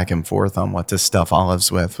ideas back and forth on what to stuff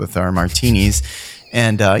olives with our martinis.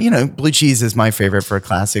 And, blue cheese is my favorite for a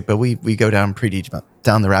classic, but we go down pretty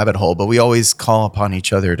down the rabbit hole. But we always call upon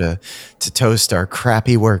each other to toast our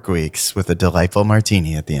crappy work weeks with a delightful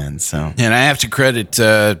martini at the end. So, and I have to credit,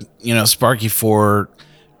 Sparky for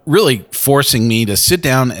really forcing me to sit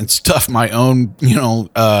down and stuff my own,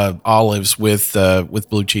 olives with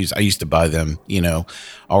blue cheese. I used to buy them,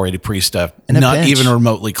 already pre-stuffed, not pinch. even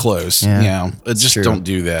remotely close. Yeah, Just true. don't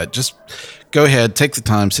do that. Just go ahead, take the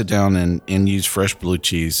time, sit down and use fresh blue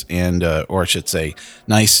cheese and, or I should say,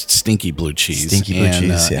 nice stinky blue cheese. Stinky blue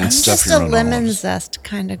cheese, yeah. and I'm stuff just your a own lemon olives. zest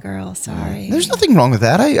kind of girl. Sorry. There's nothing wrong with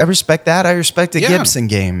that. I respect that. I respect a Yeah. Gibson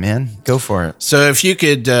game, man. Go for it. So if you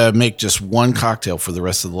could make just one cocktail for the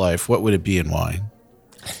rest of the life, what would it be and why?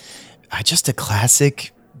 Just a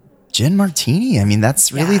classic gin martini. I mean,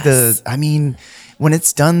 that's really Yes. when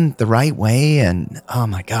it's done the right way, and oh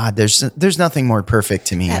my God, there's nothing more perfect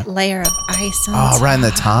to me. That layer of ice on Oh, right on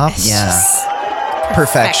the top? It's Yeah. just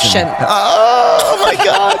Perfection. Oh my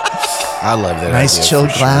God. I love that. Nice idea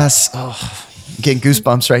chilled for sure. glass. Oh, getting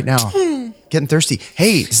goosebumps right now. Getting thirsty.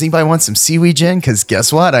 Hey, does anybody want some seaweed gin? Because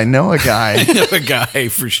guess what? I know a guy. A guy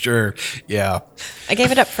for sure. Yeah. I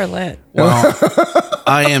gave it up for Lent. Well,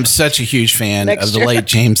 I am such a huge fan Next of the year. late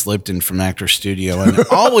James Lipton from Actor Studio, and I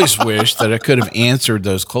always wish that I could have answered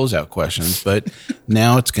those closeout questions, but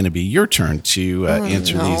now it's going to be your turn to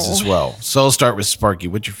answer these as well. So I'll start with Sparky.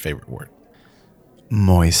 What's your favorite word?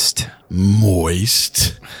 Moist.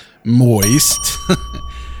 Moist.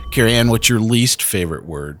 Carrie Ann, what's your least favorite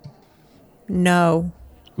word? No.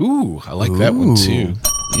 Ooh, I like that one Ooh. too.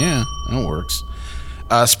 Yeah, that works.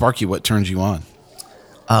 Sparky, what turns you on?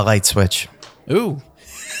 Light switch. Ooh.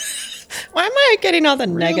 Why am I getting all the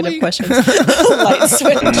negative questions? Light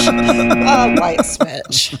switch. Light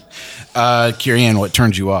switch. Carrie Ann, what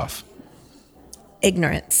turns you off?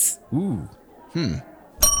 Ignorance. Ooh.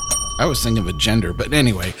 I was thinking of a gender, but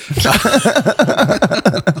anyway.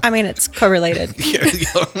 I mean, it's correlated.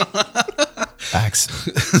 Facts.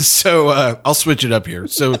 So I'll switch it up here.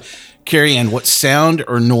 So, Carrie Ann, what sound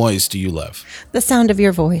or noise do you love? The sound of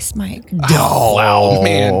your voice, Mike. Oh, wow,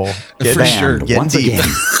 man. Get For down. sure. Getting Once deep. again.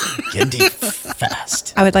 Getting deep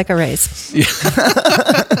fast. I would like a raise.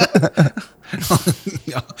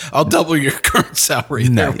 I'll double your current salary.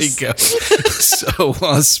 There we Nice. go. So,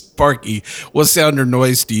 Sparky, what sound or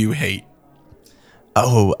noise do you hate?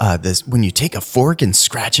 Oh, this when you take a fork and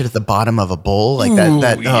scratch it at the bottom of a bowl, like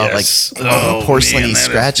that, Yes. porcelainy man, that is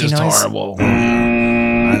scratchy just noise. horrible.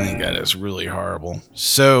 I think that is really horrible.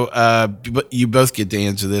 So, but you both get to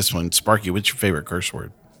answer this one. Sparky, what's your favorite curse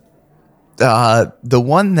word? The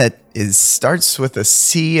one that starts with a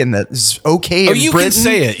C and that is okay in you Britain. can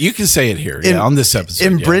say it. You can say it here on this episode.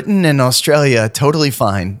 In yeah. Britain and Australia, totally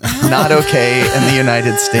fine. Not okay in the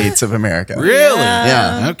United States of America. Really?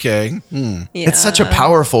 Yeah. Okay. It's such a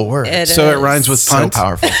powerful word. So it rhymes with So punt?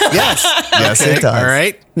 powerful. Yes. Yes, Okay, it does. all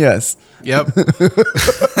right. Yes. Yep.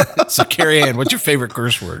 So, Carrie Ann, what's your favorite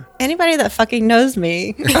curse word? Anybody that fucking knows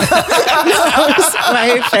me knows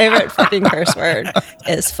my favorite fucking curse word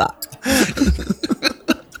is fuck.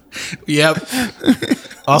 Yep.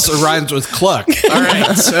 Also rhymes with cluck. All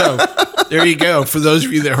right. So there you go. For those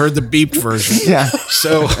of you that heard the beeped version. Yeah.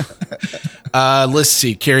 So let's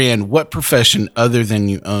see. Carrie Ann, what profession other than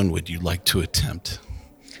you own would you like to attempt?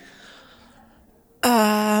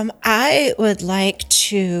 I would like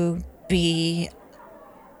to be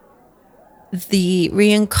the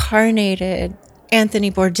reincarnated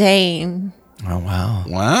Anthony Bourdain Oh, wow.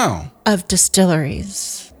 Wow. of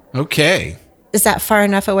distilleries. Okay. Is that far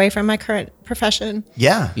enough away from my current profession?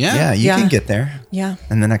 Yeah. Yeah. Yeah. You Yeah. can get there Yeah.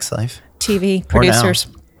 in the next life. TV Or now. producers,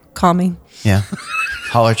 call me. Yeah.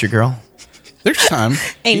 Holler at your girl. There's time.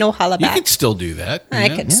 Ain't no holla You back. could still do that. you I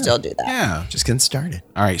know? could still do that. Yeah. Just getting started.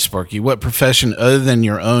 All right, Sparky. What profession other than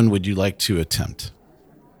your own would you like to attempt?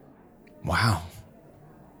 Wow.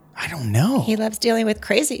 I don't know. He loves dealing with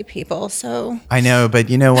crazy people, so I know,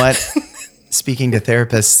 but you know what? Speaking to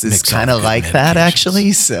therapists is Mix all kind of good like that, medications.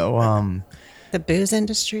 actually. So, the booze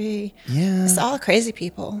industry, yeah. it's all crazy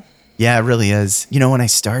people. Yeah, it really is. You know, when I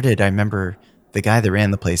started, I remember the guy that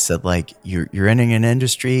ran the place said, like, you're entering an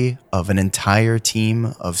industry of an entire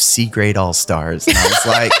team of C-grade all-stars. And I was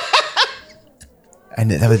like,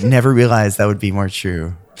 I would never realize that would be more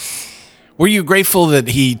true. Were you grateful that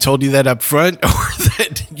he told you that up front, or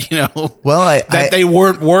that Well, that they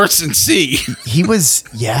weren't worse in C? He was,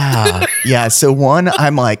 yeah. So one,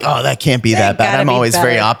 I'm like, oh, that can't be that bad. gotta I'm be always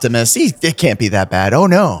very better. optimistic. It can't be that bad. Oh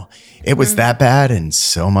no, it was that bad and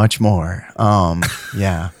so much more.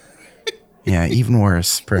 Yeah, even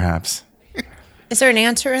worse, perhaps. Is there an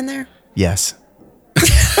answer in there? Yes.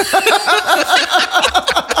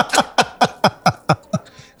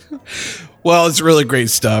 Well, it's really great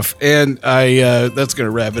stuff. And that's going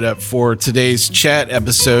to wrap it up for today's chat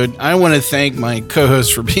episode. I want to thank my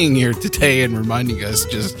co-host for being here today and reminding us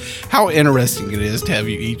just how interesting it is to have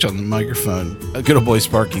you each on the microphone. Good old boy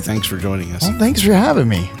Sparky, thanks for joining us. Well, thanks for having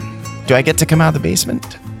me. Do I get to come out of the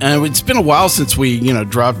basement? It's been a while since we,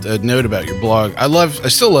 dropped a note about your blog. I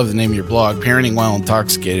still love the name of your blog, Parenting While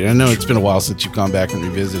Intoxicated. I know it's been a while since you've gone back and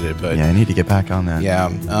revisited it, but yeah, I need to get back on that. Yeah,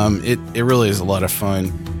 it really is a lot of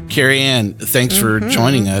fun. Carrie Ann, thanks for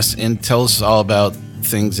joining us, and tell us all about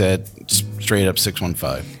things at Straight Up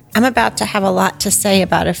 615. I'm about to have a lot to say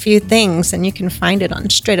about a few things, and you can find it on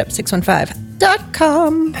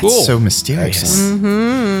straightup615.com. That's so mysterious.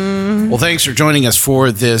 Well, thanks for joining us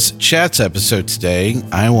for this Chats episode today.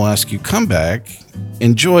 I will ask you come back,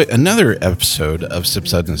 enjoy another episode of Sip,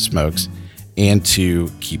 Suds, and Smokes, and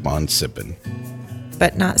to keep on sipping.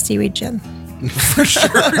 But not seaweed gin. For sure.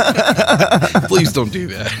 Please don't do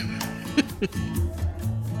that.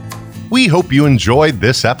 We hope you enjoyed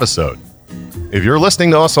this episode. If you're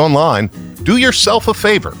listening to us online, do yourself a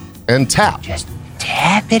favor and tap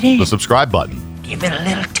Tap it in. the subscribe button. Give it a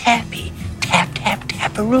little tappy. Tap, tap,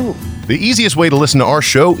 tap-a-roo. The easiest way to listen to our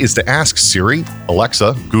show is to ask Siri,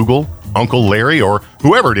 Alexa, Google, Uncle Larry, or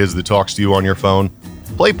whoever it is that talks to you on your phone,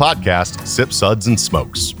 play podcast Sip, Suds, and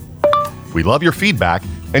Smokes. We love your feedback,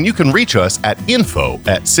 and you can reach us at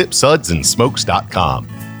info@sipsudsandsmokes.com.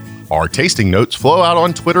 Our tasting notes flow out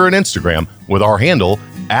on Twitter and Instagram with our handle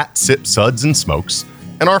 @SipSudsAndSmokes,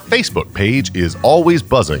 and our Facebook page is always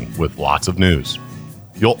buzzing with lots of news.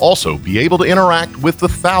 You'll also be able to interact with the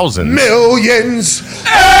thousands, millions,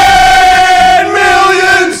 and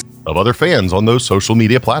millions of other fans on those social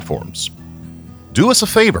media platforms. Do us a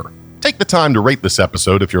favor. Take the time to rate this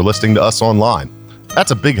episode if you're listening to us online.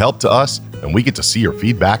 That's a big help to us, and we get to see your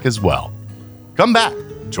feedback as well. Come back,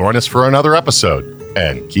 join us for another episode,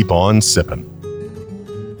 and keep on sipping.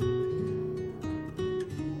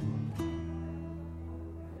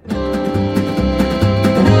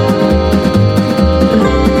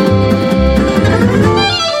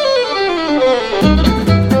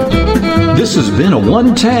 This has been a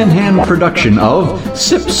One Tan Hand production of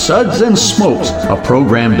Sip, Suds, and Smokes, a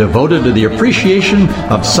program devoted to the appreciation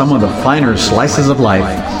of some of the finer slices of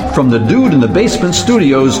life. From the Dude in the Basement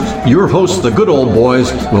Studios, your hosts, the Good Old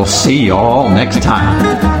Boys, will see you all next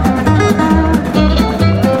time.